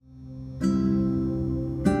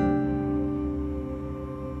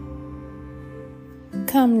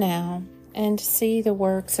Come now and see the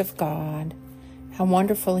works of God, how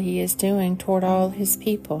wonderful He is doing toward all His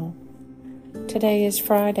people. Today is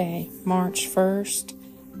Friday, March 1st,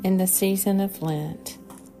 in the season of Lent.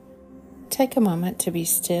 Take a moment to be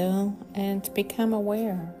still and become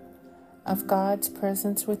aware of God's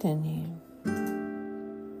presence within you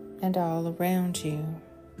and all around you.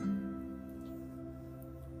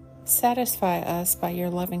 Satisfy us by your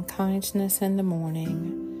loving kindness in the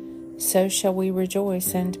morning, so shall we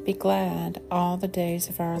rejoice and be glad all the days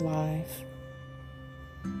of our life.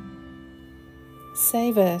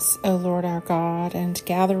 Save us, O Lord our God, and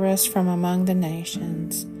gather us from among the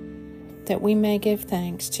nations, that we may give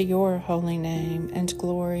thanks to your holy name and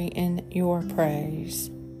glory in your praise.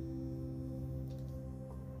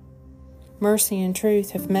 Mercy and truth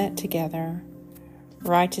have met together.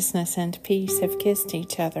 Righteousness and peace have kissed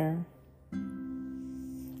each other.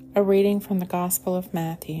 A reading from the Gospel of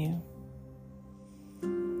Matthew.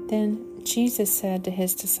 Then Jesus said to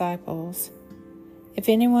his disciples, "If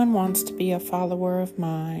anyone wants to be a follower of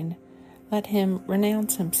mine, let him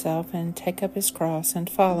renounce himself and take up his cross and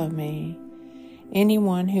follow me.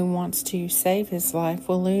 Anyone who wants to save his life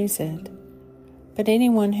will lose it, but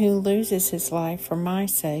anyone who loses his life for my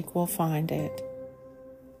sake will find it."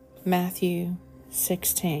 Matthew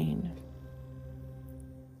 16.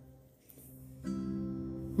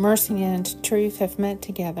 Mercy and truth have met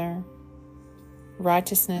together.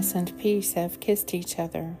 Righteousness and peace have kissed each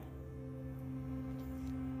other.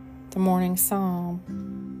 The Morning Psalm.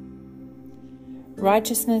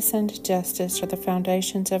 Righteousness and justice are the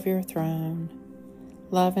foundations of your throne.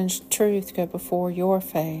 Love and truth go before your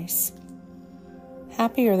face.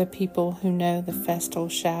 Happy are the people who know the festal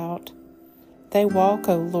shout. They walk,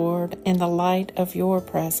 O Lord, in the light of your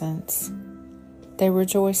presence. They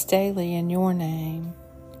rejoice daily in your name.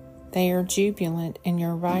 They are jubilant in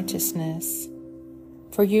your righteousness.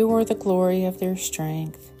 For you are the glory of their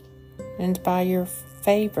strength, and by your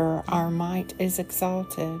favor our might is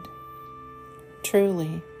exalted.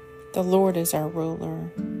 Truly, the Lord is our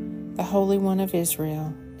ruler. The Holy One of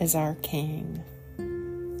Israel is our King.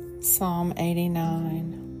 Psalm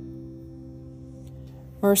 89.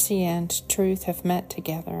 Mercy and truth have met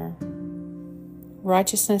together.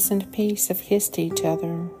 Righteousness and peace have kissed each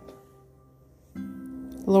other.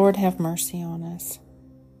 Lord, have mercy on us.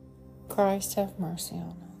 Christ, have mercy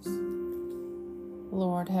on us.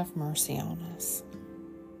 Lord, have mercy on us.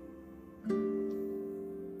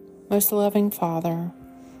 Most loving Father,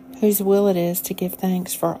 whose will it is to give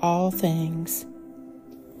thanks for all things,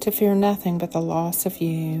 to fear nothing but the loss of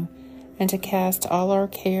you, and to cast all our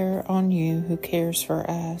care on you who cares for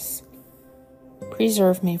us.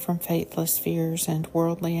 Preserve me from faithless fears and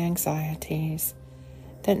worldly anxieties,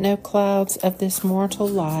 that no clouds of this mortal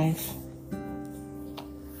life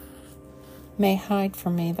may hide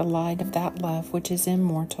from me the light of that love which is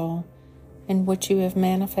immortal, and which you have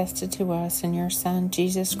manifested to us in your Son,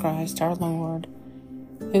 Jesus Christ our Lord,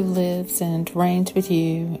 who lives and reigns with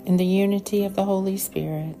you in the unity of the Holy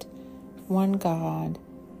Spirit, one God,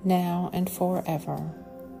 now and forever.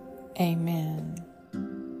 Amen.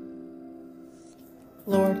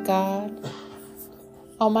 Lord God,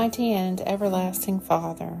 Almighty and everlasting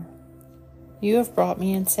Father, you have brought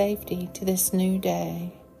me in safety to this new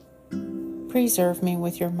day. Preserve me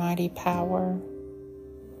with your mighty power,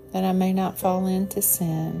 that I may not fall into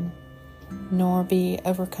sin, nor be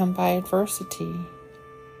overcome by adversity.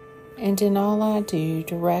 And in all I do,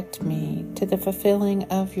 direct me to the fulfilling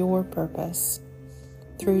of your purpose,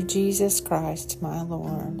 through Jesus Christ my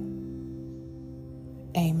Lord.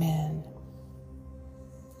 Amen.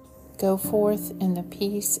 Go forth in the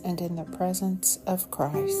peace and in the presence of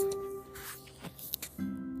Christ.